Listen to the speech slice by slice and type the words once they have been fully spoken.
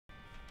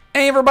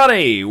Hey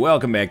everybody!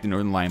 Welcome back to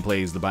Northern Lion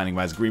Plays The Binding of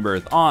Isaac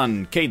Rebirth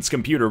on Kate's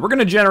computer. We're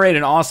gonna generate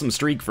an awesome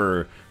streak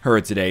for her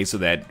today so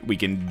that we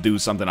can do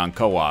something on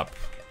co-op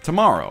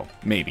tomorrow,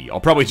 maybe. I'll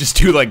probably just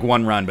do like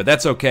one run, but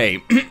that's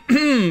okay.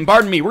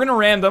 Pardon me, we're gonna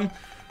random.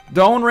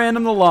 Don't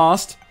random the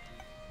lost.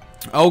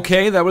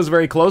 Okay, that was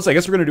very close. I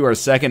guess we're gonna do our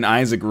second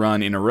Isaac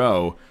run in a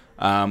row,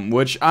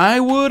 which I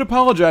would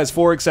apologize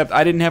for, except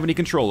I didn't have any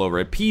control over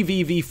it.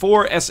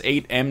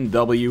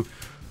 PVV4S8MW.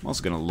 I'm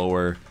also gonna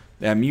lower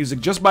that music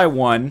just by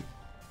one.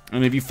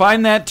 And if you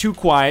find that too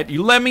quiet,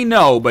 you let me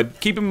know, but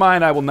keep in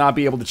mind I will not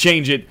be able to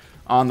change it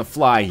on the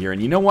fly here.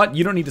 And you know what?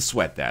 You don't need to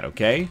sweat that,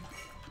 okay?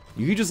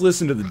 You can just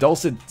listen to the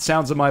dulcet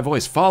sounds of my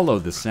voice. Follow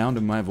the sound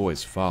of my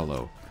voice.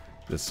 Follow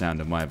the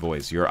sound of my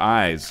voice. Your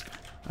eyes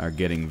are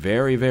getting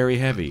very, very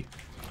heavy.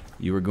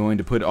 You are going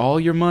to put all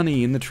your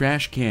money in the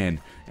trash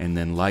can and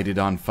then light it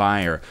on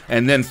fire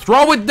and then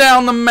throw it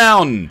down the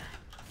mountain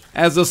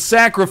as a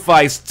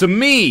sacrifice to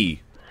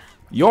me,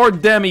 your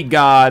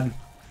demigod,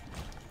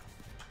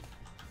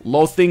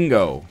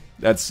 Lothingo.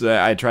 That's,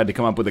 I tried to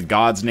come up with a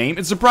god's name.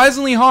 It's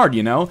surprisingly hard,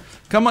 you know?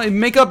 Come on,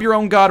 make up your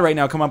own god right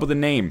now, come up with a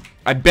name.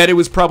 I bet it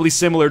was probably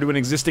similar to an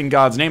existing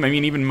god's name. I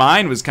mean, even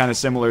mine was kind of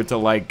similar to,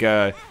 like,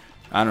 I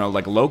don't know,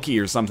 like Loki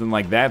or something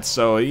like that.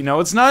 So, you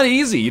know, it's not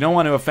easy. You don't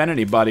want to offend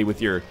anybody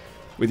with your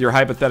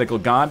hypothetical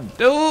god.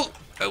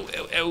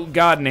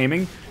 God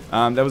naming.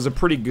 That was a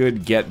pretty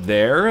good get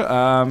there.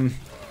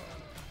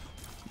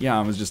 Yeah,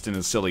 I was just in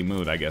a silly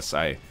mood, I guess.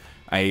 Kate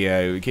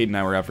and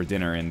I were out for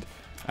dinner, and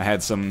I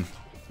had some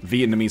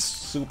Vietnamese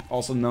soup,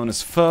 also known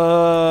as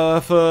pho.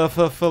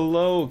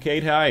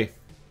 Kate, hi.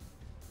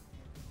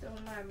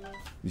 Don't mind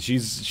me.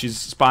 She's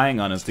spying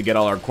on us to get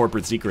all our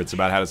corporate secrets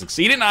about how to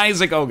succeed in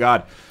Isaac. Oh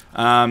God.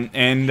 I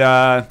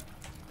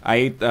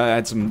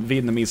had some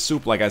Vietnamese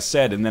soup, like I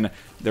said, and then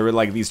there were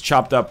like these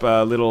chopped up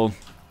little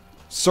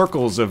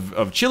circles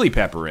of chili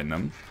pepper in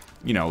them.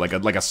 You know, like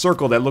a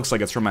circle that looks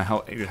like it's from a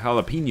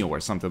jalapeno or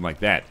something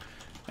like that.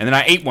 And then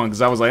I ate one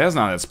because I was like, that's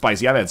not that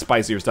spicy. I've had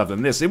spicier stuff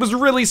than this. It was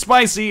really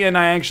spicy, and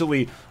I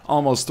actually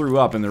almost threw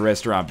up in the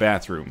restaurant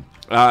bathroom.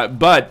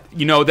 But,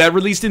 you know, that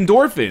released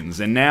endorphins,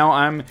 and now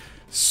I'm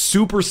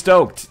super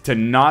stoked to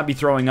not be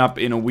throwing up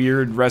in a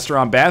weird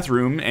restaurant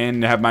bathroom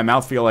and have my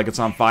mouth feel like it's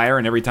on fire,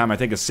 and every time I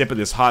take a sip of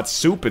this hot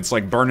soup, it's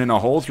like burning a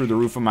hole through the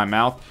roof of my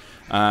mouth.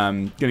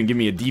 Gonna give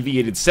me a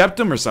deviated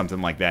septum or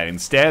something like that.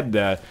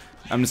 Instead,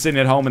 I'm sitting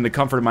at home in the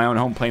comfort of my own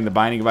home playing The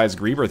Binding of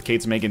Isaac Rebirth.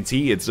 Kate's making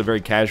tea. It's a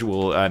very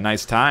casual,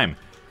 nice time.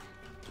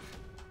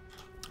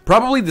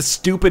 Probably the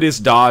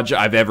stupidest dodge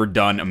I've ever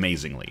done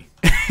amazingly.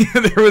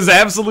 There was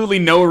absolutely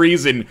no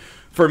reason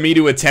for me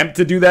to attempt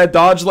to do that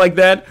dodge like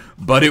that,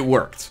 but it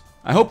worked.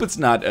 I hope it's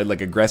not,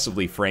 like,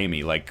 aggressively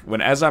framey. Like,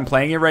 as I'm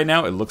playing it right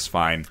now, it looks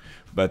fine.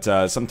 But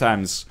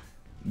sometimes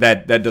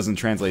that doesn't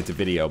translate to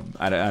video.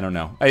 I don't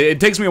know. It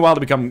takes me a while to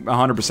become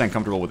 100%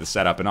 comfortable with the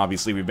setup, and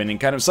obviously we've been in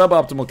kind of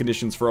suboptimal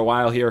conditions for a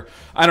while here.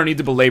 I don't need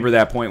to belabor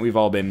that point. We've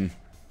all been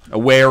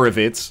aware of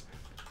it.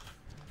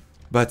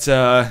 But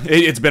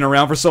it's been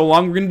around for so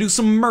long, we're going to do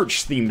some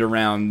merch themed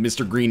around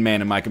Mr. Green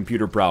Man and my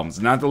computer problems.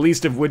 Not the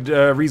least of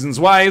reasons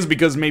why is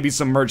because maybe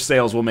some merch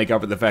sales will make up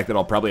for the fact that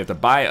I'll probably have to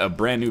buy a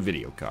brand new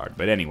video card.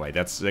 But anyway,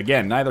 that's,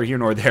 again, neither here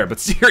nor there. But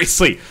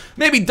seriously,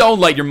 maybe don't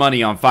light your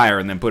money on fire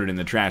and then put it in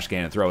the trash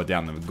can and throw it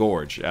down the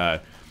gorge.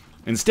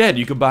 Instead,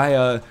 you could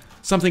buy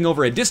something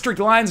over at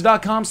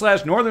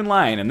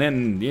districtlines.com/northernlion, and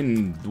then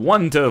in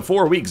 1 to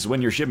 4 weeks when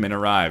your shipment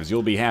arrives,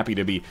 you'll be happy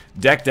to be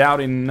decked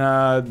out in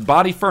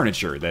body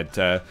furniture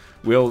that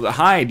will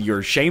hide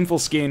your shameful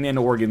skin and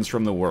organs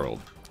from the world.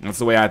 That's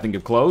the way I think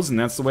of clothes, and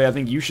that's the way I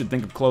think you should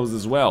think of clothes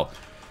as well.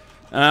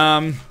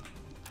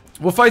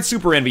 We'll fight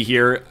Super Envy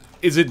here.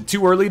 Is it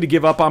too early to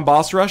give up on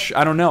Boss Rush?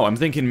 I don't know. I'm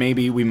thinking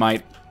maybe we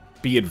might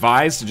be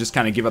advised to just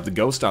kind of give up the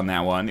ghost on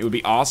that one. It would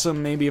be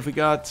awesome maybe if we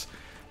got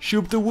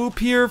Shoop the Whoop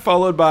here,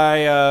 followed by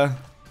a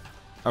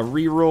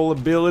reroll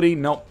ability.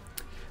 Nope.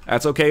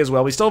 That's okay as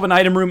well. We still have an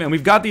item room, and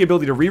we've got the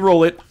ability to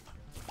reroll it.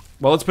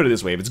 Well, let's put it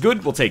this way. If it's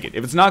good, we'll take it.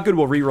 If it's not good,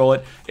 we'll reroll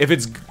it. If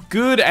it's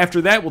good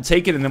after that, we'll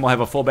take it, and then we'll have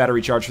a full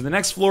battery charge for the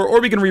next floor,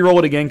 or we can reroll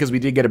it again because we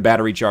did get a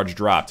battery charge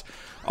dropped.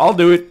 I'll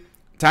do it.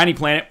 Tiny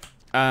Planet.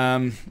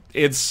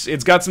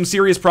 It's got some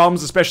serious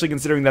problems, especially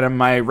considering that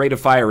my rate of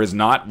fire is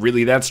not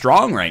really that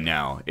strong right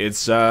now.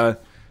 It's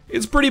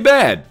pretty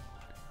bad.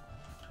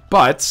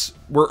 But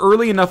we're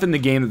early enough in the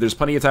game that there's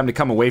plenty of time to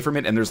come away from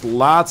it, and there's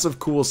lots of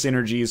cool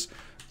synergies.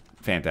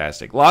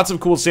 Fantastic. Lots of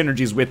cool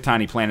synergies with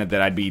Tiny Planet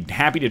that I'd be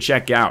happy to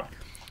check out.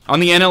 On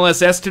the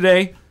NLSS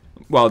today,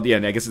 well, yeah,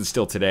 I guess it's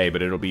still today,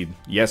 but it'll be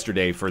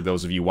yesterday for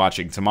those of you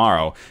watching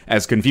tomorrow.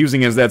 As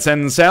confusing as that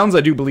sentence sounds,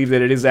 I do believe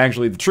that it is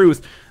actually the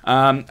truth.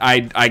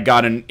 I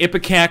got an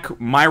Ipecac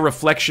My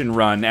Reflection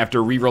run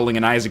after re-rolling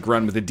an Isaac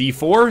run with a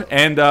D4,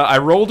 and I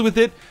rolled with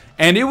it,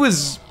 and it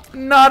was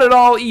not at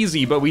all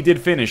easy, but we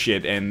did finish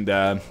it, and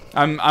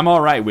I'm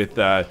all right with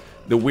the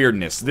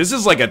weirdness. This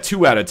is like a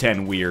 2 out of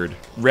 10 weird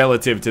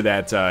relative to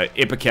that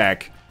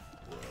Ipecac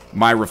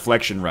my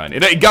reflection run.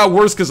 It got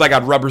worse because I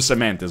got rubber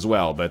cement as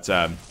well, but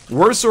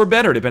worse or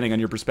better depending on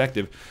your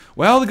perspective.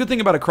 Well, the good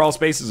thing about a crawl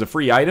space is a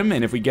free item,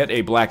 and if we get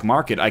a black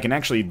market, I can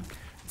actually,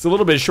 it's a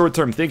little bit of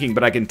short-term thinking,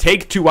 but I can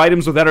take 2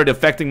 items without it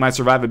affecting my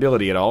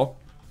survivability at all.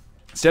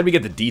 Instead, we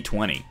get the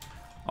D20.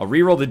 I'll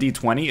reroll the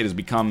D20. It has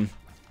become,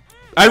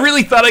 I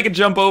really thought I could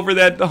jump over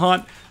that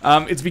haunt.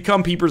 It's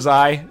become Peeper's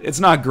Eye. It's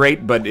not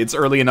great, but it's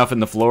early enough in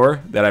the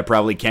floor that I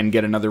probably can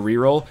get another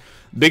reroll.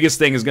 Biggest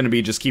thing is going to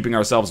be just keeping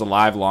ourselves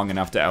alive long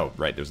enough to... Oh,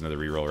 right, there's another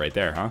reroll right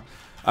there,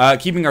 huh?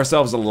 Keeping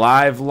ourselves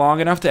alive long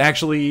enough to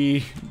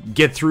actually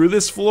get through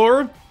this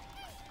floor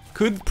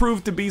could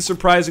prove to be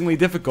surprisingly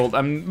difficult.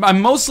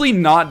 I'm mostly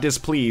not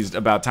displeased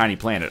about Tiny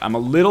Planet. I'm a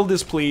little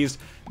displeased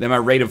that my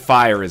rate of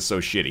fire is so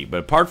shitty.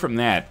 But apart from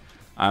that,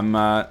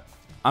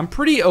 I'm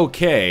pretty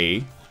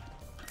okay.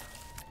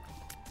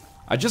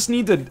 I just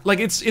need to... Like,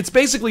 it's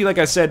basically, like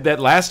I said,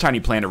 that last Tiny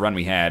Planet run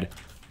we had...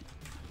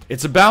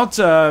 It's about,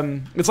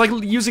 it's like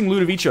using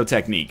Ludovico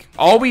technique.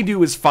 All we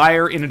do is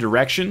fire in a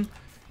direction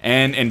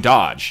and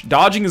dodge.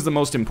 Dodging is the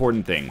most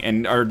important thing,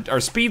 and our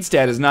speed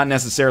stat is not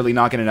necessarily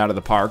knocking it out of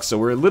the park, so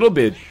we're a little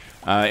bit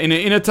in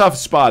a tough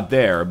spot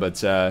there,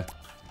 but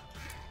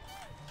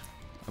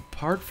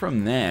apart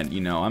from that,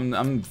 you know,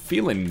 I'm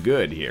feeling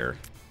good here.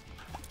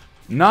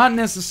 Not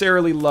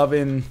necessarily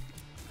loving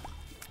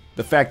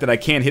the fact that I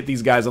can't hit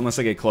these guys unless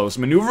I get close.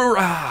 Maneuver,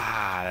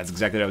 that's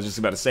exactly what I was just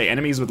about to say.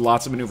 Enemies with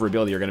lots of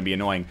maneuverability are going to be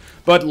annoying.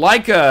 But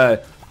like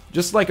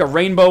just like a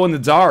rainbow in the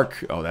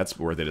dark, oh, that's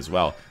worth it as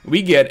well.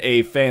 We get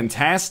a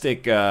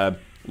fantastic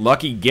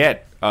lucky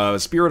get,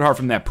 Spirit Heart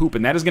from that poop,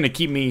 and that is going to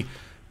keep me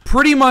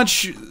pretty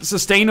much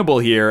sustainable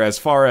here as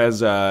far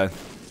as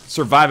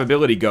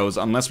survivability goes,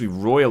 unless we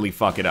royally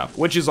fuck it up,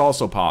 which is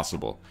also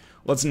possible.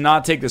 Let's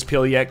not take this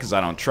pill yet, because I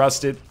don't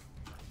trust it.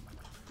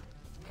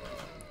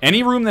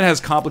 Any room that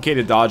has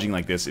complicated dodging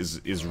like this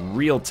is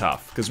real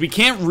tough, because we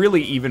can't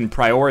really even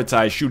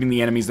prioritize shooting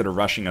the enemies that are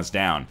rushing us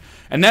down.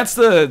 And that's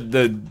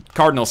the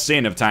cardinal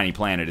sin of Tiny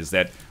Planet, is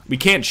that we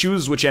can't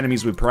choose which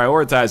enemies we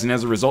prioritize, and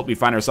as a result we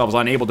find ourselves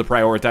unable to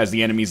prioritize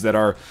the enemies that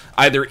are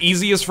either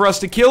easiest for us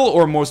to kill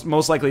or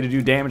most likely to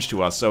do damage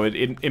to us. So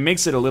it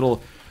makes it a little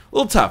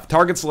tough.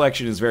 Target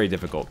selection is very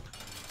difficult.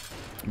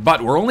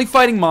 But we're only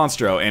fighting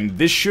Monstro, and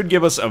this should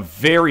give us a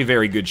very,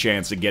 very good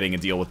chance of getting a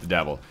deal with the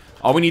devil.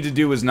 All we need to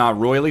do is not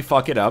royally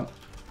fuck it up.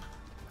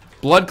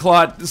 Blood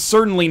Clot,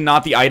 certainly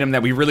not the item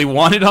that we really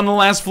wanted on the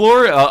last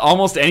floor.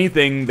 Almost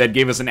anything that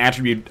gave us an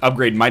attribute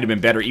upgrade might have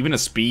been better. Even a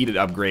speed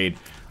upgrade,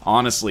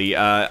 honestly.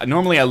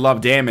 Normally I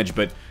love damage,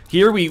 but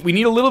here we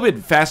need a little bit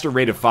faster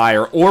rate of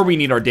fire, or we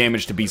need our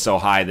damage to be so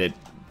high that,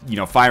 you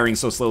know, firing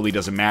so slowly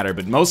doesn't matter.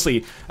 But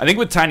mostly, I think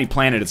with Tiny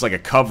Planet, it's like a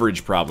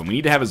coverage problem. We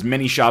need to have as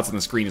many shots on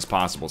the screen as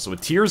possible. So a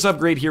Tears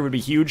upgrade here would be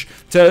huge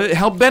to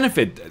help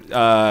benefit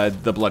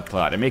the Blood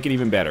Clot and make it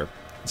even better.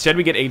 Instead,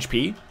 we get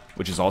HP,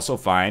 which is also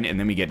fine, and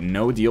then we get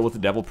no Deal with the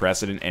Devil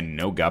Precedent and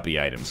no Guppy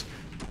items.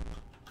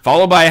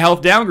 Followed by a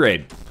health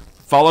downgrade.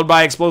 Followed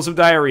by Explosive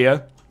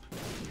Diarrhea.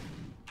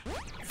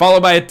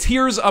 Followed by a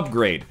Tears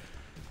upgrade.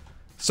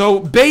 So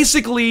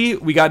basically,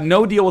 we got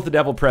no Deal with the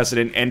Devil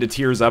Precedent and a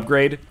Tears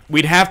upgrade.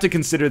 We'd have to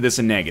consider this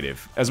a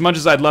negative. As much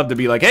as I'd love to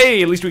be like,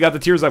 hey, at least we got the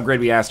Tears upgrade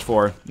we asked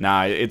for.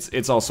 Nah,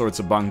 it's all sorts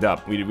of bunged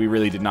up. We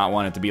really did not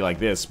want it to be like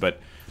this,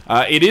 but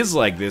it is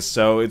like this,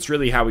 so it's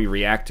really how we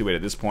react to it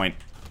at this point.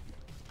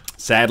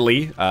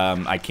 Sadly,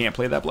 I can't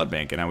play that Blood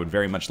Bank, and I would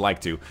very much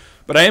like to.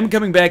 But I am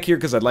coming back here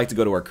because I'd like to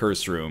go to our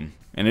Curse Room.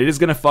 And it is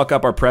going to fuck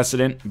up our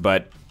Precedent,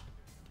 but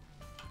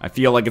I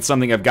feel like it's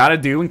something I've got to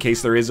do in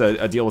case there is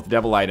a Deal with the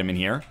Devil item in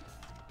here.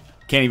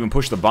 Can't even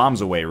push the bombs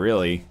away,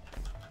 really.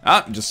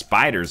 Ah, just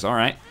spiders,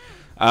 alright.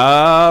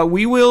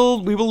 We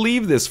will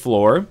leave this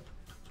floor.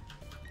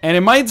 And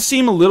it might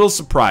seem a little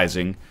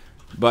surprising,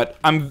 but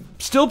I'm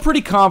still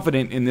pretty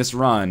confident in this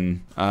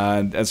run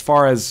as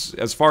far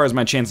as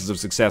my chances of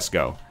success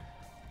go.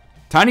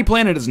 Tiny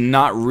Planet has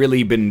not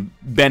really been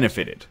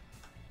benefited,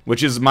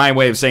 which is my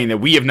way of saying that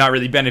we have not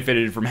really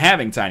benefited from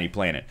having Tiny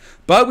Planet.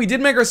 But we did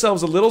make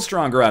ourselves a little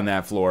stronger on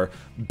that floor.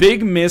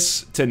 Big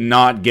miss to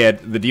not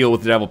get the Deal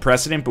with the Devil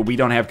Precedent, but we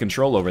don't have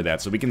control over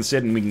that. So we can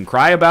sit and we can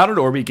cry about it,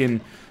 or we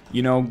can,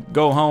 you know,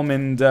 go home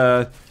and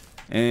hard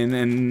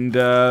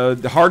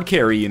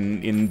carry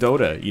in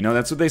Dota. You know,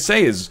 that's what they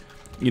say is,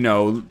 you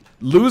know,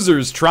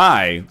 losers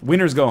try,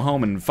 winners go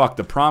home and fuck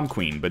the prom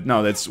queen. But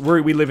no, that's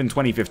where we live in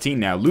 2015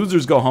 now.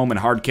 Losers go home and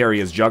hard carry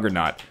as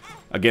Juggernaut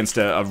against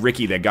a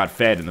Ricky that got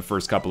fed in the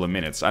first couple of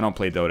minutes. I don't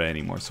play Dota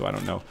anymore, so I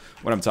don't know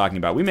what I'm talking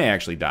about. We may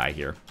actually die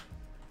here.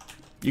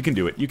 You can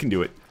do it. You can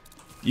do it.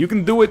 You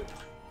can do it.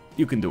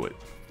 You can do it.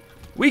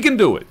 We can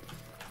do it.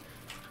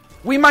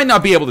 We might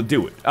not be able to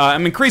do it.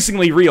 I'm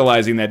increasingly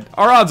realizing that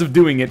our odds of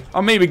doing it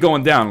are maybe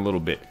going down a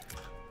little bit.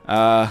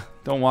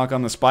 Don't walk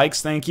on the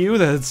spikes, thank you.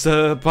 That's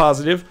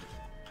positive.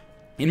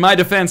 In my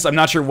defense, I'm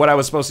not sure what I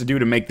was supposed to do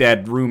to make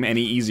that room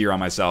any easier on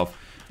myself.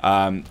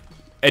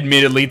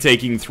 Admittedly,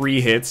 taking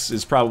 3 hits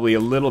is probably a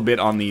little bit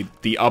on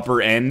the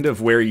upper end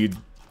of where you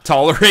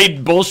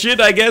tolerate bullshit,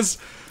 I guess.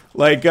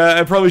 Like,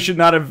 I probably should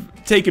not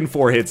have taken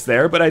 4 hits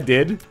there, but I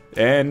did.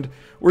 And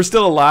we're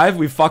still alive.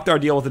 We fucked our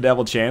deal with the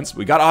devil chance.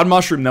 We got Odd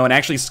Mushroom, though, and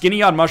actually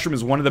Skinny Odd Mushroom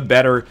is one of the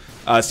better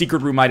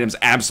secret room items,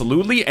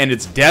 absolutely, and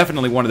it's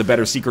definitely one of the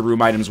better secret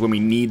room items when we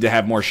need to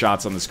have more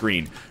shots on the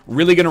screen.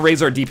 Really gonna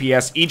raise our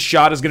DPS. Each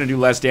shot is gonna do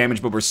less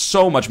damage, but we're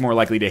so much more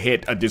likely to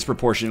hit a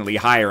disproportionately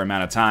higher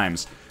amount of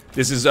times.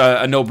 This is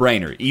a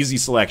no-brainer. Easy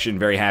selection,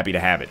 very happy to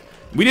have it.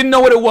 We didn't know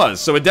what it was,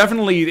 so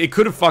it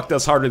could have fucked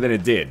us harder than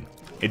it did.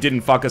 It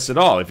didn't fuck us at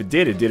all. If it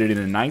did it in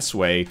a nice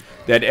way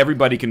that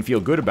everybody can feel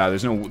good about.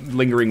 There's no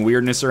lingering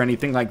weirdness or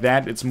anything like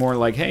that. It's more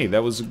like, hey,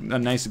 that was a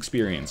nice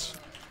experience.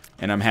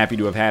 And I'm happy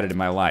to have had it in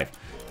my life.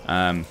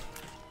 Now,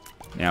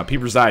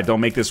 Peeper's Eye, don't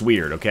make this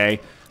weird,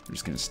 okay? I'm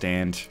just gonna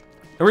stand.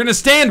 We're gonna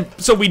stand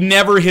so we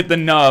never hit the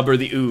nub or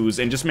the ooze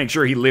and just make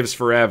sure he lives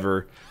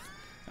forever.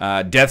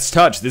 Death's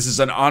Touch. This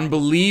is an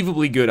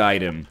unbelievably good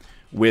item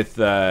with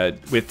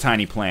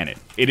Tiny Planet.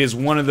 It is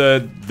one of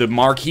the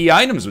marquee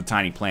items with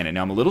Tiny Planet.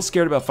 Now, I'm a little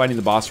scared about fighting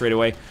the boss right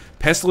away.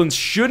 Pestilence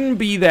shouldn't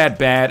be that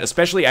bad,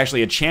 especially,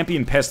 actually, a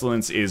champion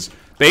Pestilence is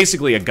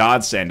basically a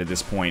godsend at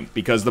this point,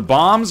 because the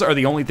bombs are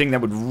the only thing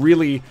that would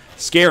really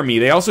scare me.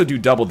 They also do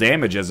double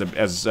damage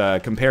as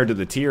compared to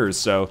the tiers,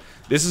 so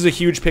this is a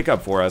huge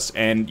pickup for us,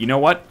 and you know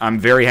what? I'm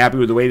very happy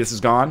with the way this has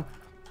gone.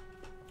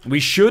 We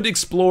should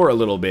explore a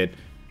little bit.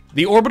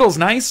 The orbital's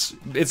nice.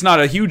 It's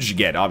not a huge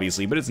get,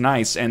 obviously, but it's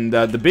nice. And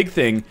the big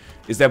thing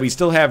is that we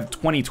still have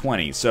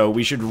 2020, so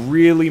we should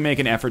really make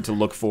an effort to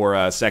look for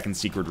a second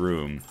secret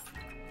room.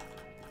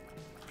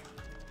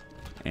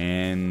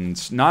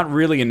 And not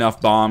really enough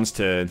bombs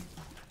to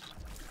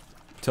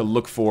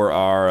look for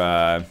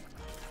our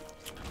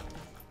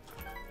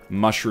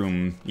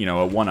mushroom, you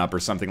know, a 1-up or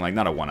something like,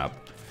 not a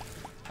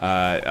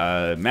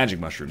 1-up. Magic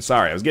mushroom.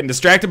 Sorry, I was getting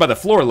distracted by the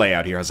floor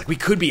layout here. I was like, we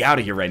could be out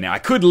of here right now. I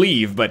could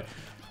leave, but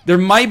there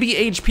might be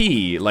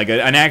HP, like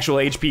an actual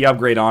HP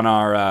upgrade on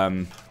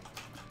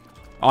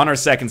our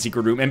second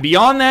secret room. And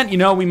beyond that, you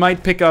know, we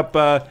might pick up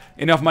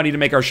enough money to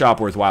make our shop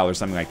worthwhile or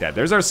something like that.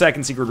 There's our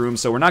second secret room,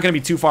 so we're not going to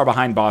be too far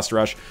behind Boss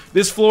Rush.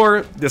 This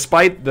floor,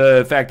 despite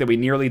the fact that we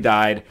nearly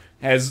died,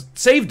 has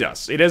saved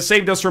us. It has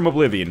saved us from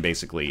oblivion,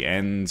 basically.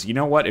 And you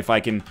know what? If I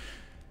can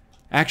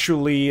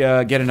actually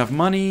get enough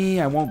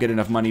money, I won't get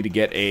enough money to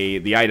get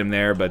the item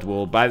there, but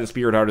we'll buy the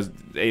Spirit Heart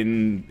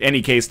in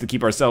any case to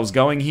keep ourselves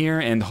going here,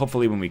 and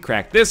hopefully when we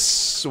crack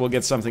this, we'll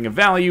get something of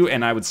value,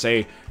 and I would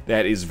say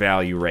that is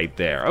value right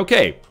there.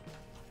 Okay,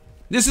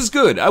 this is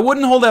good. I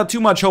wouldn't hold out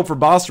too much hope for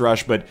Boss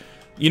Rush, but,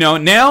 you know,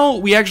 now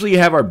we actually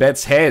have our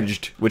bets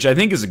hedged, which I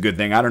think is a good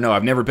thing. I don't know,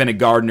 I've never been a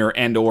gardener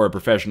and or a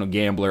professional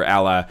gambler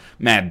a la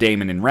Matt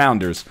Damon in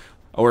Rounders,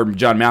 or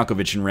John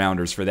Malkovich in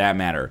Rounders for that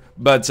matter,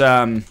 but,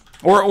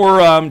 Or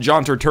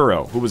John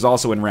Turturro, who was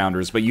also in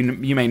Rounders, but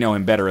you may know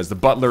him better as the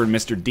Butler in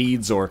Mr.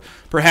 Deeds, or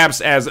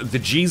perhaps as the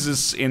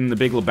Jesus in The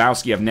Big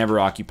Lebowski. I've never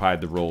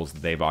occupied the roles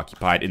that they've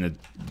occupied in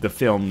the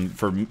film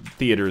for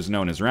theaters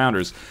known as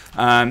Rounders.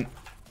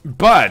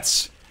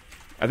 But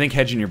I think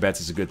hedging your bets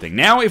is a good thing.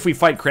 Now, if we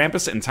fight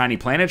Krampus and Tiny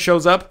Planet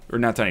shows up, or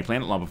not Tiny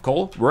Planet, Lump of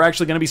Coal, we're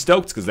actually going to be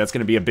stoked, because that's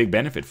going to be a big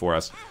benefit for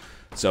us.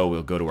 So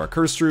we'll go to our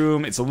Cursed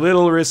Room. It's a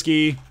little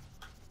risky.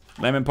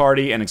 Lemon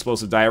Party and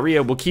Explosive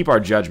Diarrhea. We'll keep our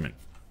judgment.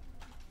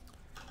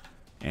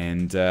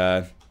 And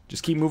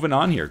just keep moving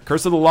on here.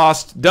 Curse of the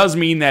Lost does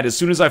mean that as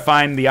soon as I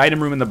find the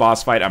item room in the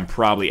boss fight, I'm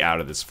probably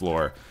out of this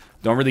floor.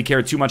 Don't really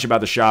care too much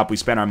about the shop. We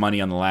spent our money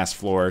on the last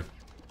floor.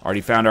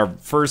 Already found our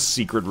first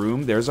secret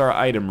room. There's our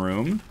item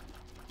room.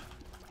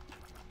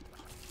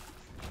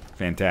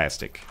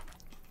 Fantastic.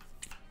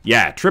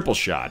 Yeah, triple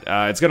shot.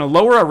 It's going to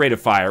lower our rate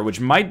of fire, which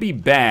might be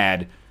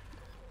bad.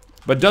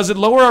 But does it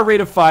lower our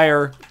rate of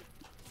fire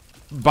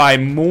by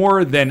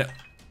more than...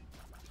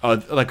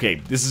 okay,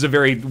 this is a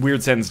very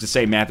weird sentence to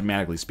say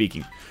mathematically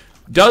speaking.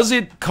 Does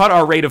it cut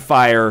our rate of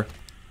fire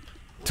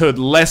to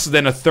less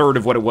than a third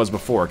of what it was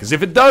before? Because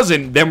if it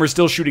doesn't, then we're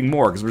still shooting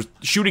more, because we're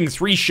shooting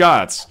 3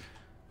 shots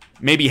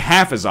maybe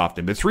half as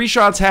often. But 3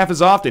 shots half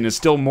as often is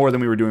still more than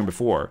we were doing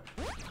before.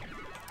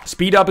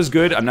 Speed up is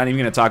good. I'm not even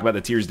going to talk about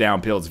the tears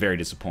down pill. It's very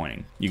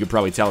disappointing. You could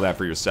probably tell that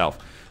for yourself.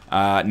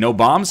 No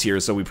bombs here,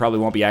 so we probably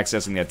won't be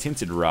accessing that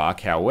tinted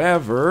rock.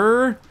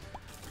 However...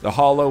 the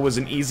Hollow was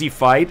an easy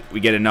fight. We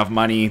get enough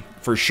money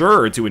for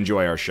sure to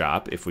enjoy our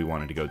shop if we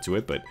wanted to go to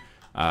it, but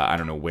I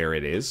don't know where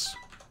it is.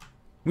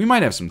 We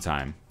might have some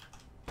time.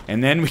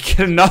 And then we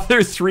get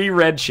another 3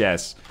 red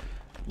chests.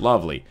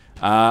 Lovely.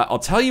 I'll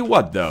tell you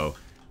what, though.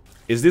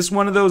 Is this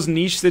one of those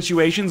niche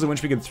situations in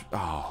which we could...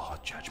 oh,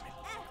 Judgment.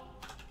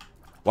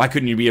 Why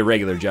couldn't you be a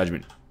regular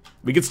Judgment?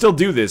 We could still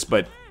do this,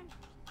 but...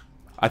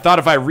 I thought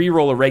if I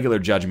re-roll a regular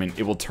Judgment,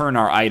 it will turn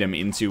our item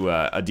into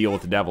a Deal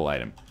with the Devil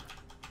item.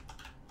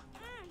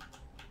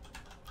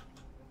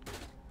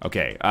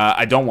 Okay,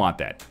 I don't want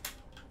that.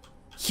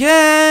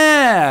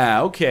 Yeah,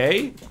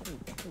 okay.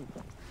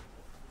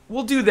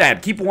 We'll do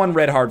that. Keep 1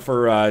 red heart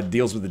for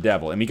deals with the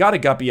devil. And we got a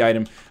guppy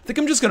item. I think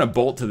I'm just gonna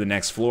bolt to the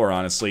next floor,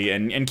 honestly,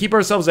 and keep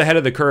ourselves ahead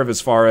of the curve as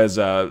far as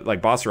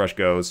like boss rush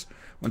goes.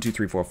 1, 2,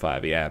 3, 4,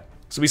 5. Yeah.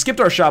 So we skipped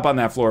our shop on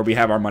that floor. We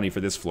have our money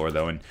for this floor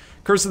though. And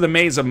Curse of the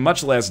Maze, a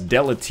much less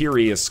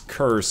deleterious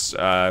curse.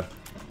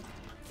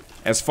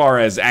 as far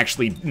as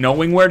actually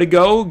knowing where to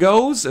go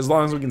goes. As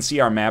long as we can see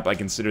our map, I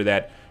consider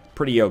that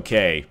pretty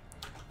okay.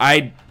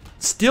 I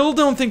still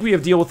don't think we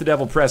have Deal with the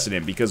Devil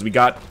precedent because we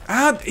got...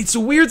 it's a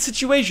weird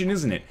situation,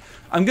 isn't it?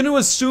 I'm going to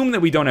assume that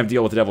we don't have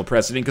Deal with the Devil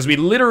precedent because we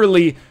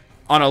literally,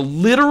 on a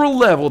literal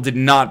level, did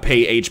not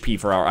pay HP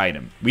for our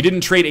item. We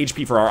didn't trade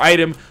HP for our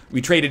item.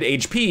 We traded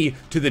HP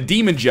to the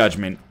Demon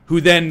Judgment,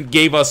 who then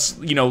gave us,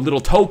 you know,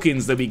 little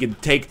tokens that we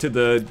could take to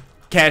the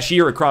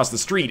cashier across the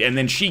street, and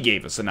then she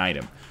gave us an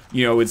item.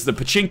 You know, it's the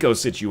pachinko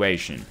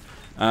situation.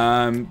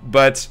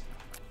 But...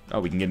 oh,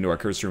 we can get into our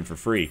curse room for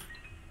free.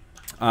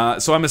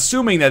 So I'm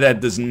assuming that that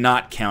does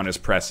not count as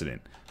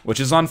precedent, which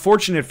is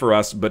unfortunate for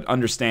us, but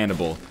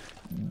understandable,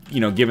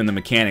 you know, given the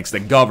mechanics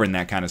that govern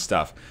that kind of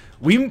stuff.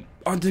 We,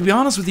 to be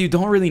honest with you,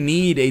 don't really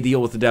need a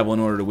Deal with the Devil in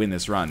order to win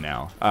this run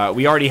now.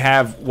 We already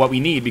have what we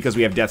need because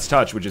we have Death's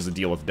Touch, which is a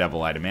Deal with the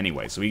Devil item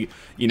anyway. So we,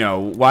 you know,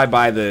 why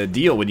buy the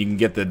deal when you can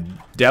get the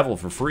Devil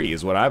for free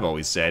is what I've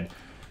always said.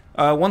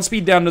 1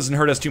 speed down doesn't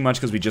hurt us too much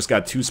because we just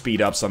got 2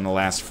 speed ups on the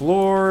last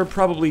floor.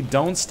 Probably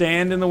don't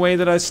stand in the way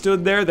that I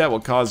stood there. That will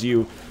cause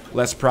you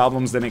less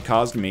problems than it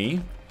caused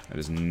me. That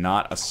is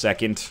not a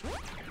second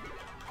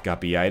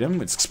guppy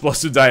item. It's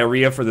Explosive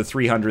Diarrhea for the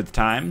 300th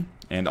time.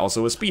 And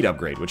also a speed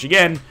upgrade, which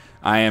again,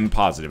 I am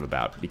positive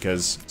about.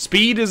 Because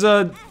speed is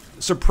a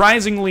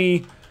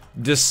surprisingly,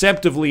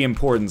 deceptively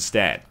important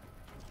stat.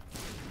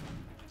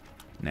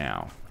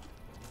 Now,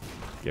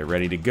 get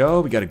ready to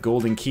go. We got a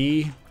golden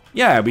key.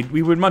 Yeah,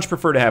 we would much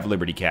prefer to have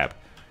Liberty Cap.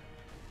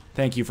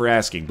 Thank you for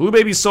asking. Blue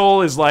Baby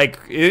Soul is like,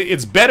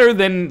 it's better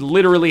than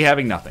literally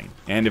having nothing.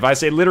 And if I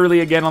say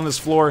literally again on this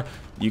floor,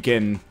 you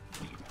can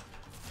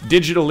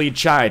digitally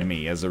chide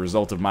me as a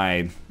result of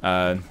my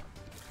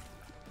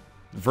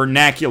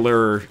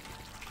vernacular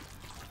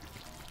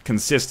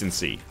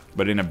consistency,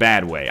 but in a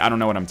bad way. I don't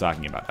know what I'm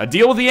talking about. A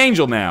deal with the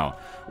Angel now,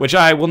 which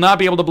I will not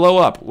be able to blow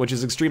up, which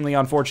is extremely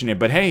unfortunate.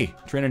 But hey,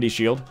 Trinity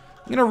Shield.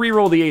 I'm gonna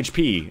reroll the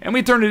HP, and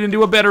we turned it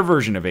into a better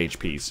version of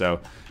HP,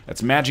 so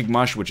that's Magic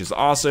Mush, which is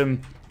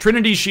awesome.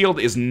 Trinity Shield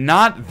is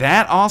not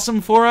that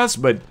awesome for us,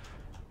 but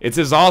it's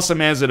as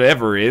awesome as it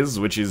ever is,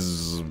 which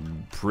is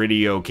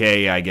pretty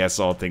okay, I guess,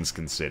 all things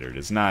considered.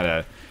 It's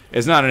not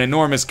an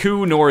enormous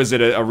coup, nor is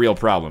it a real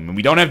problem. And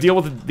we don't have to deal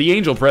with the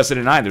Angel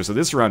precedent either, so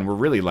this run, we're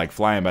really, like,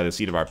 flying by the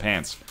seat of our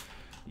pants.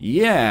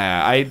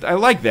 Yeah, I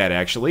like that,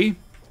 actually.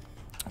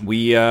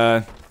 We,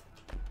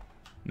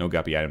 no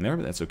guppy item there,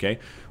 but that's okay.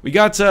 We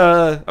got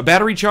a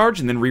battery charge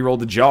and then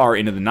re-rolled the jar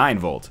into the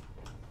 9-volt,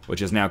 which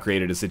has now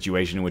created a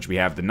situation in which we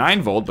have the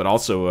 9-volt, but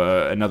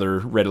also another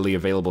readily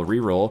available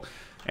re-roll.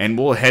 And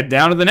we'll head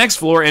down to the next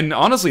floor, and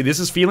honestly, this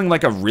is feeling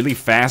like a really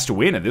fast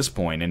win at this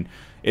point, and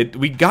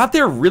we got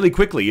there really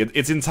quickly.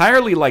 It's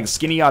entirely like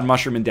Skinny Odd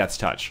Mushroom and Death's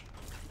Touch.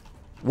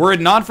 Were it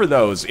not for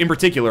those, in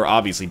particular,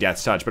 obviously,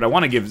 Death's Touch, but I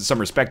want to give some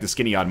respect to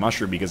Skinny Odd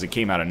Mushroom because it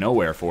came out of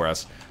nowhere for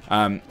us.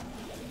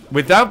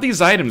 Without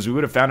these items, we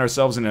would have found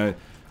ourselves in a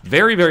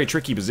very, very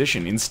tricky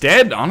position.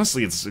 Instead,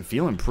 honestly, it's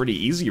feeling pretty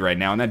easy right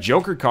now, and that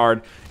Joker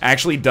card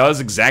actually does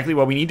exactly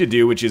what we need to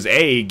do, which is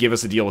A, give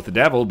us a deal with the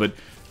devil, but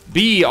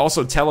B,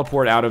 also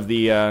teleport out of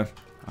the, oh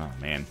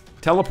man,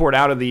 teleport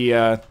out of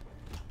the,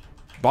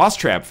 boss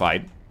trap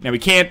fight. Now, we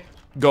can't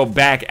go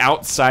back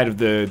outside of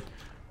the,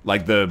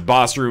 like, the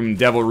boss room,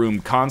 devil room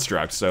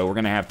construct, so we're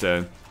gonna have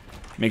to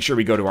make sure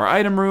we go to our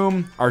item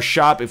room, our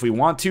shop if we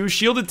want to.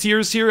 Shielded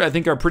Tears here, I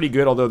think, are pretty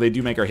good, although they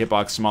do make our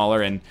hitbox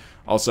smaller, and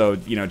also,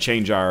 you know,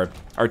 change our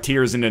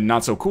tears into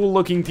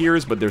not-so-cool-looking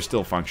tears, but they're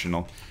still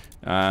functional.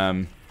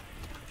 And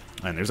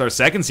there's our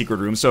second secret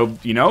room, so,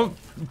 you know,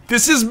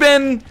 this has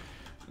been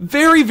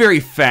very, very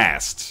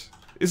fast.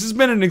 This has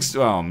been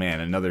oh man,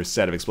 another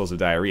set of explosive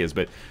diarrheas,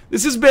 but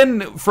this has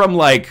been from,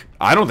 like,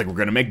 I don't think we're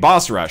gonna make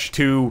boss rush,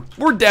 to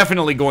we're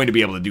definitely going to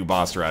be able to do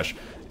boss rush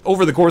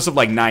over the course of,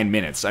 like, 9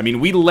 minutes. I mean,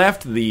 we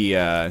left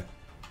the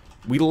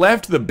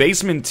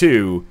basement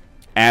 2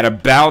 at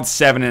about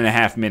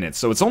 7.5 minutes,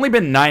 so it's only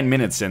been 9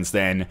 minutes since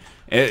then.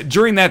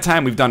 During that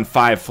time, we've done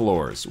 5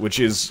 floors, which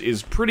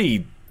is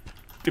pretty,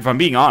 if I'm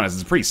being honest,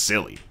 it's pretty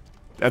silly.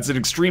 That's an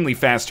extremely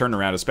fast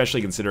turnaround,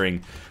 especially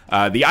considering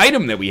the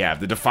item that we have,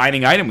 the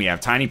defining item we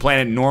have. Tiny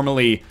Planet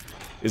normally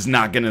is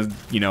not gonna,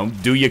 you know,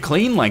 do you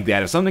clean like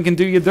that. If something can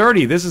do you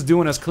dirty, this is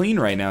doing us clean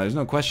right now. There's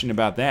no question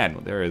about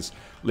that. There is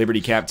Liberty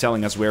Cap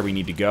telling us where we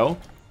need to go.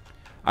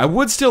 I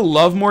would still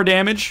love more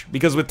damage,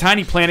 because with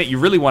Tiny Planet, you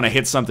really want to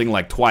hit something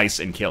like twice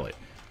and kill it.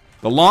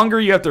 The longer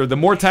you have to, the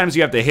more times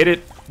you have to hit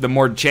it, the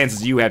more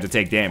chances you have to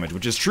take damage,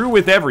 which is true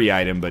with every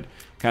item, but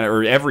kind of,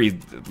 or every,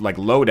 like,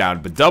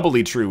 loadout, but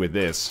doubly true with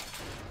this.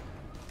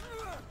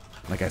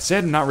 Like I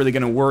said, I'm not really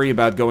going to worry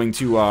about going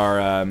to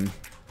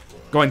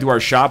our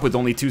shop with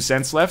only 2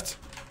 cents left.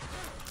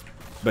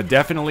 But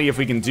definitely, if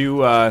we can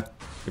do,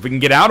 if we can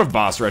get out of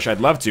boss rush,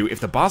 I'd love to. If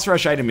the boss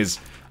rush item is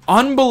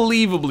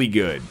unbelievably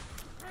good,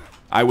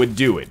 I would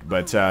do it.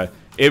 But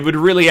it would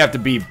really have to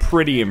be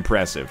pretty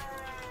impressive.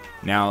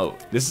 Now,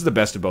 this is the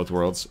best of both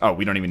worlds. Oh,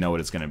 we don't even know what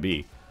it's going to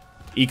be.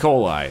 E.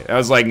 coli. That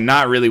was, like,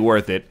 not really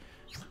worth it.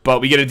 But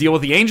we get to deal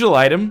with the angel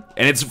item,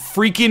 and it's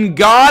freaking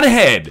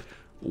Godhead.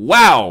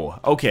 Wow!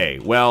 Okay,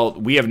 well,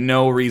 we have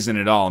no reason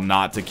at all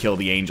not to kill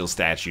the angel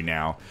statue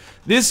now.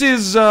 This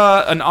is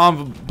an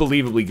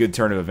unbelievably good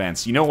turn of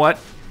events. You know what?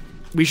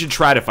 We should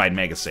try to fight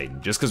Mega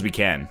Satan, just because we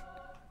can.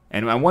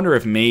 And I wonder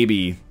if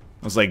maybe...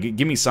 I was like,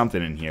 give me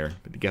something in here,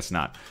 but I guess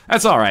not.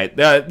 That's all right.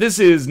 This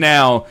is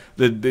now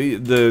the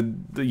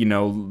you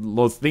know,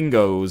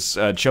 Lothingo's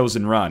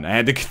chosen run. I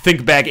had to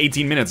think back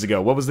 18 minutes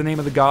ago. What was the name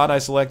of the god I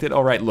selected?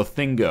 All right,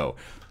 Lothingo.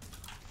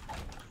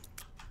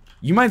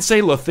 You might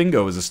say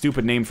Lothingo is a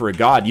stupid name for a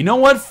god. You know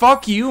what?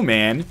 Fuck you,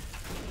 man.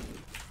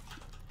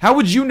 How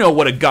would you know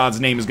what a god's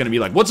name is going to be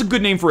like? What's a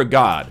good name for a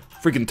god?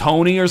 Freaking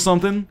Tony or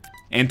something?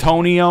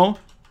 Antonio?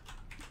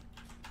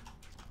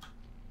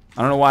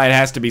 I don't know why it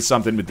has to be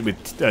something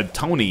with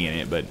Tony in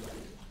it, but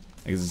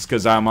it's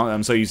because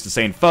I'm so used to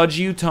saying "fudge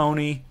you,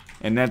 Tony,"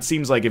 and that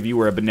seems like if you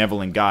were a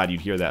benevolent god,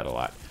 you'd hear that a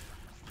lot.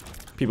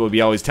 People would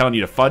be always telling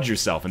you to fudge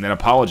yourself and then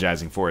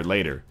apologizing for it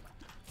later.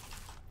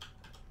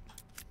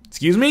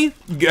 Excuse me?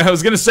 I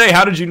was gonna say,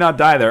 how did you not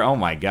die there? Oh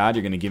my god,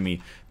 you're gonna give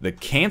me the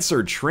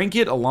cancer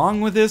trinket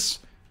along with this?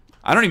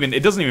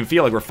 It doesn't even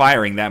feel like we're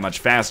firing that much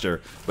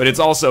faster, but it's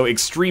also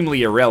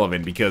extremely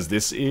irrelevant because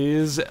this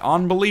is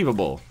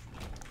unbelievable.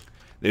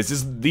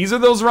 These are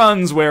those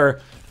runs where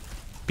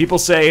people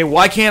say,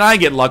 why can't I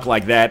get luck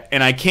like that?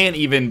 And I can't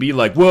even be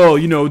like, well,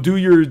 you know, do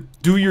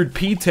your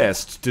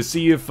P-test to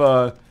see if,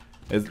 the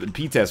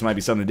P-test might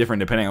be something different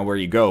depending on where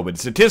you go, but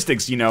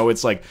statistics, you know,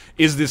 it's like,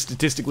 is this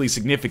statistically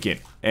significant?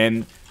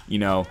 And, you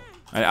know,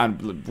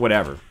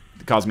 whatever.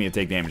 Cause me to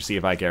take damage, see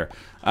if I care.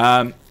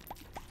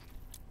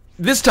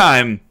 This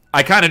time,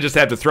 I kind of just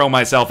had to throw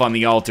myself on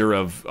the altar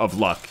of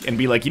luck and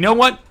be like, you know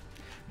what?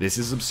 This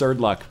is absurd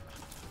luck.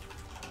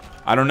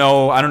 I don't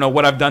know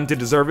what I've done to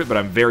deserve it, but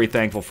I'm very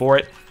thankful for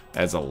it.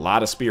 That's a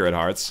lot of spirit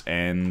hearts,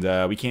 and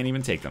we can't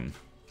even take them.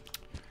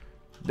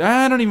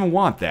 I don't even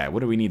want that.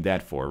 What do we need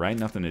that for, right?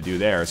 Nothing to do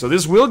there. So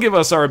this will give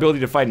us our ability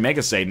to fight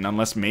Mega Satan,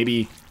 unless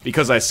maybe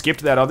because I skipped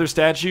that other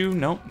statue.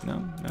 No,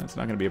 it's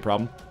not going to be a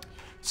problem.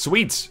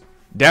 Sweet.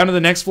 Down to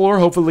the next floor.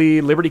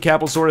 Hopefully Liberty Cap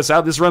will sort us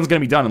out. This run's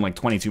going to be done in like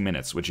 22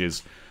 minutes, which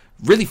is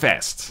really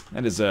fast.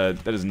 That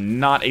is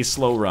not a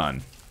slow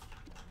run.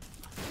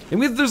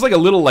 And there's like a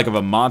little like of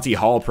a Monty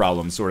Hall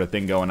problem sort of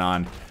thing going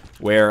on,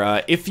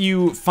 where if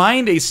you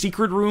find a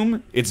secret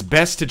room, it's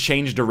best to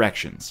change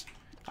directions.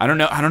 I don't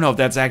know if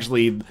that's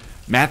actually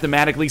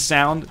mathematically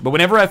sound, but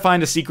whenever I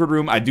find a secret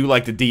room, I do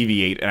like to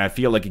deviate, and I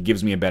feel like it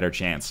gives me a better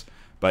chance.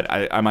 But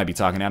I might be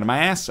talking out of my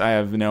ass. I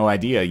have no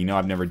idea. You know,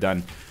 I've never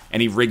done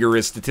any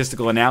rigorous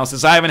statistical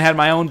analysis. I haven't had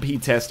my own P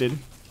tested.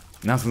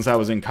 Not since I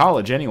was in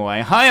college,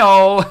 anyway. Hi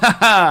all!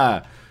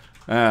 Haha!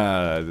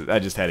 I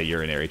just had a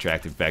urinary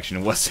tract infection.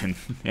 It wasn't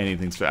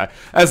anything special.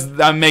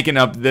 As I'm making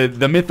up,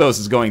 the mythos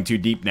is going too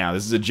deep now.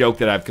 This is a joke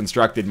that I've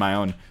constructed my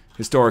own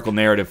historical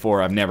narrative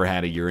for. I've never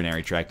had a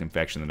urinary tract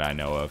infection that I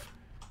know of.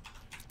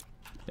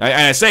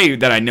 I say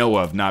that I know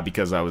of, not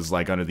because I was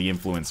like under the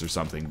influence or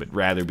something, but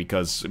rather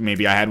because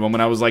maybe I had one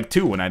when I was like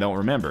 2 and I don't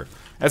remember.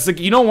 That's like,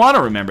 you don't want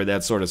to remember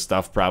that sort of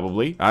stuff,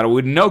 probably. I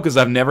wouldn't know because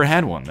I've never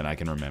had one that I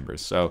can remember.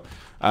 So,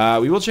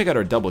 we will check out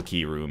our double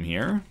key room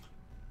here.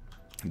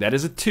 That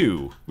is a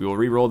 2. We will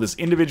re-roll this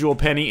individual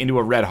penny into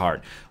a red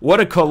heart. What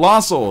a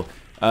colossal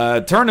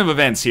turn of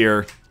events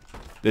here.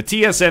 The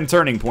TSN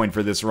turning point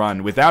for this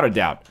run, without a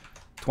doubt.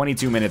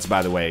 22 minutes,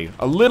 by the way.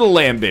 A little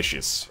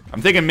ambitious.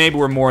 I'm thinking maybe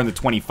we're more in the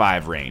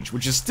 25 range,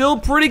 which is still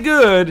pretty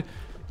good,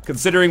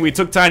 considering we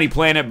took Tiny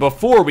Planet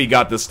before we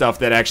got the stuff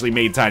that actually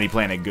made Tiny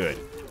Planet good.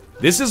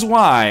 This is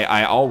why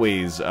I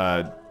always,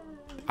 I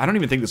don't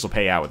even think this will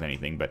pay out with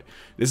anything, but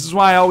this is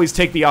why I always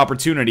take the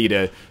opportunity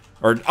to,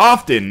 or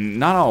often,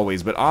 not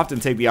always, but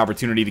often take the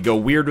opportunity to go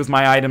weird with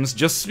my items,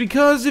 just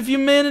because if you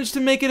manage to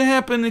make it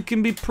happen, it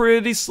can be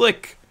pretty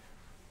slick.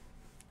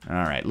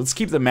 Alright, let's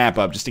keep the map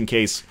up, just in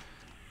case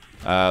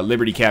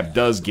Liberty Cap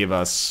does give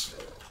us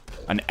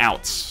an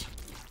out.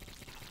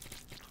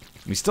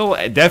 We still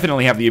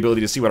definitely have the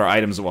ability to see what our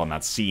items, well,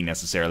 not see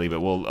necessarily, but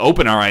we'll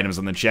open our items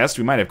on the chest.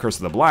 We might have Curse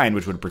of the Blind,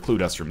 which would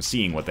preclude us from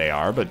seeing what they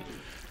are, but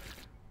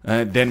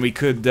then we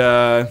could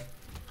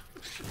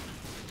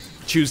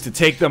choose to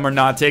take them or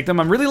not take them.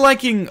 I'm really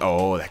liking,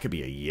 oh, that could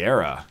be a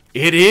Yera.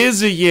 It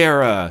is a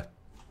Yera!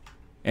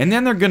 And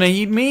then they're gonna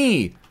eat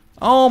me!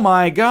 Oh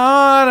my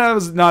god! That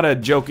was not a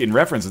joke in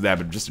reference to that,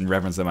 but just in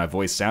reference that my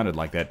voice sounded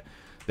like that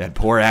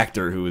poor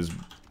actor who is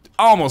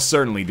almost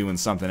certainly doing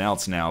something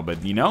else now.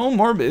 But you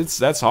know,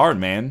 that's hard,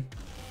 man.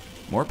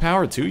 More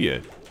power to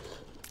you.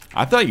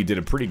 I thought you did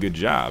a pretty good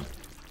job.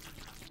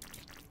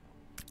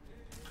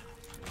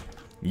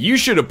 You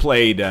should have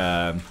played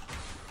the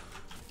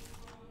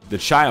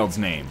child's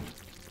name.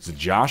 Is it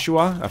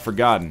Joshua? I've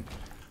forgotten.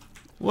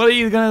 What are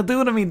you gonna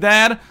do to me,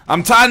 Dad?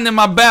 I'm tightening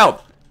my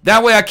belt.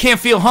 That way I can't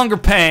feel hunger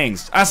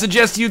pangs. I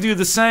suggest you do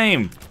the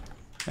same.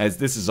 As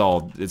this is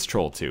all, it's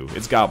Troll 2.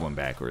 It's Goblin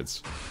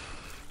backwards.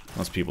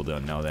 Most people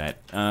don't know that.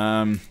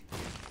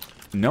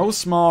 No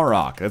small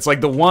rock. That's like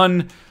the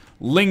one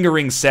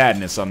lingering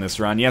sadness on this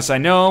run. Yes, I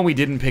know we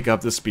didn't pick up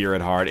the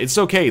Spirit Heart. It's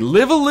okay.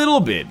 Live a little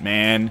bit,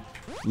 man.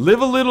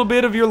 Live a little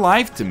bit of your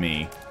life to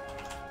me.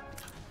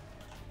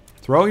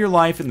 Throw your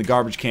life in the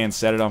garbage can,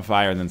 set it on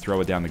fire, and then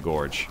throw it down the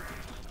gorge.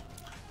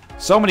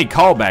 So many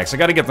callbacks. I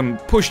gotta get them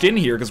pushed in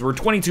here because we're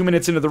 22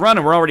 minutes into the run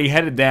and we're already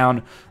headed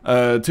down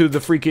to the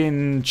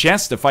freaking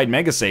chest to fight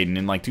Mega Satan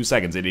in like 2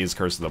 seconds. It is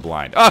Curse of the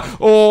Blind.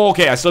 Oh,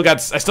 okay. I still got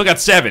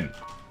 7.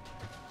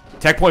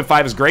 Tech point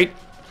 5 is great.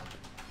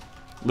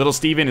 Little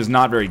Steven is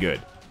not very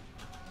good.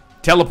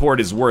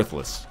 Teleport is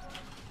worthless.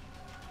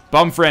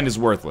 Bum Friend is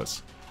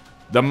worthless.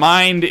 The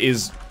Mind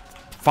is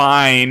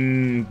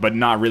fine, but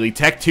not really.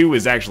 Tech 2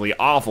 is actually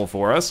awful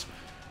for us.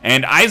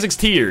 And Isaac's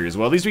Tears.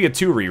 Well, at least we get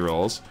 2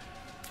 rerolls.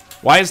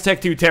 Why is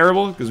Tech 2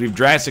 terrible? Because we've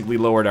drastically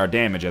lowered our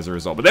damage as a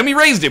result. But then we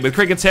raised it with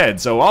Cricket's Head,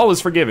 so all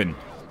is forgiven.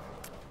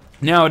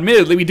 Now,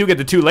 admittedly, we do get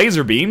the 2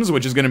 laser beams,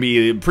 which is going to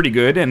be pretty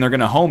good, and they're going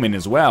to home in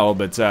as well,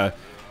 but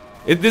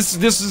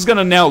this is going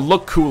to now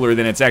look cooler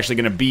than it's actually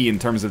going to be in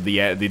terms of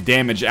the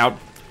damage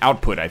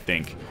output, I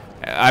think.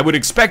 I would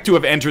expect to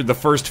have entered the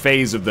first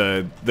phase of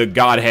the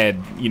Godhead,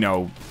 you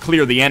know,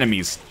 clear the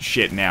enemies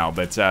shit now,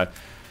 but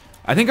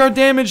I think our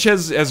damage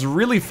has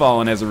really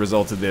fallen as a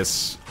result of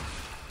this.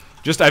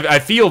 I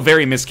feel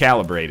very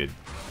miscalibrated.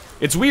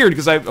 It's weird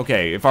because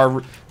okay, if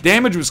our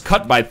damage was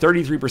cut by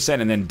 33%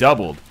 and then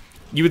doubled,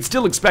 you would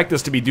still expect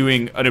us to be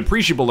doing an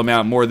appreciable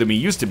amount more than we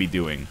used to be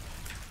doing.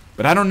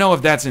 But I don't know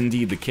if that's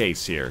indeed the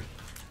case here.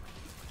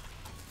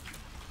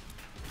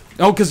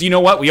 Oh, because you know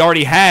what? We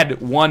already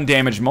had 1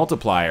 damage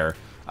multiplier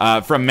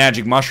from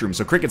Magic Mushroom,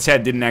 so Cricket's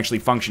Head didn't actually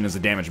function as a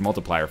damage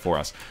multiplier for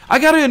us. I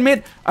gotta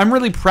admit, I'm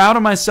really proud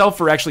of myself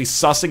for actually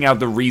sussing out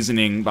the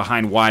reasoning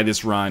behind why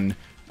this run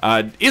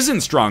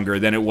isn't stronger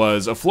than it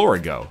was a floor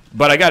ago.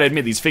 But I gotta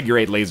admit, these figure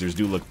 8 lasers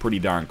do look pretty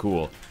darn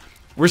cool.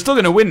 We're still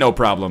gonna win no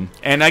problem.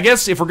 And I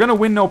guess if we're gonna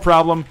win no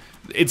problem,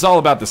 it's all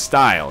about the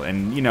style.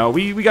 And, you know,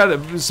 we got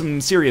some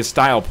serious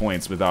style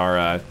points with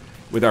our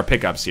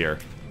pickups here.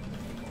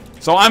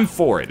 So I'm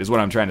for it, is what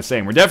I'm trying to say.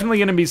 And we're definitely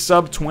gonna be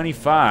sub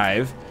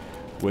 25,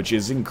 which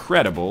is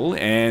incredible.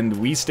 And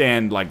we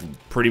stand, like,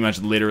 pretty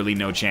much literally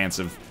no chance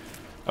of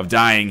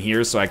dying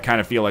here, so I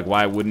kind of feel like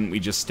why wouldn't we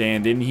just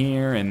stand in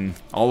here, and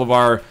all of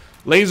our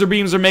laser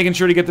beams are making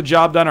sure to get the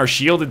job done. Our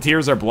shielded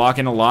tiers are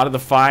blocking a lot of the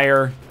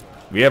fire.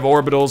 We have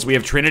orbitals, we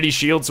have Trinity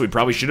shields, so we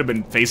probably should have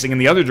been facing in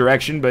the other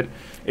direction, but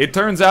it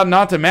turns out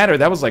not to matter.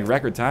 That was like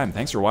record time.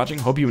 Thanks for watching.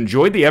 Hope you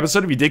enjoyed the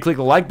episode. If you did, click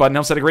the like button.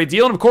 Helps out a great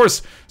deal. And of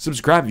course,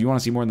 subscribe if you want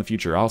to see more in the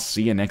future. I'll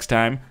see you next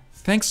time.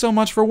 Thanks so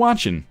much for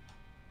watching.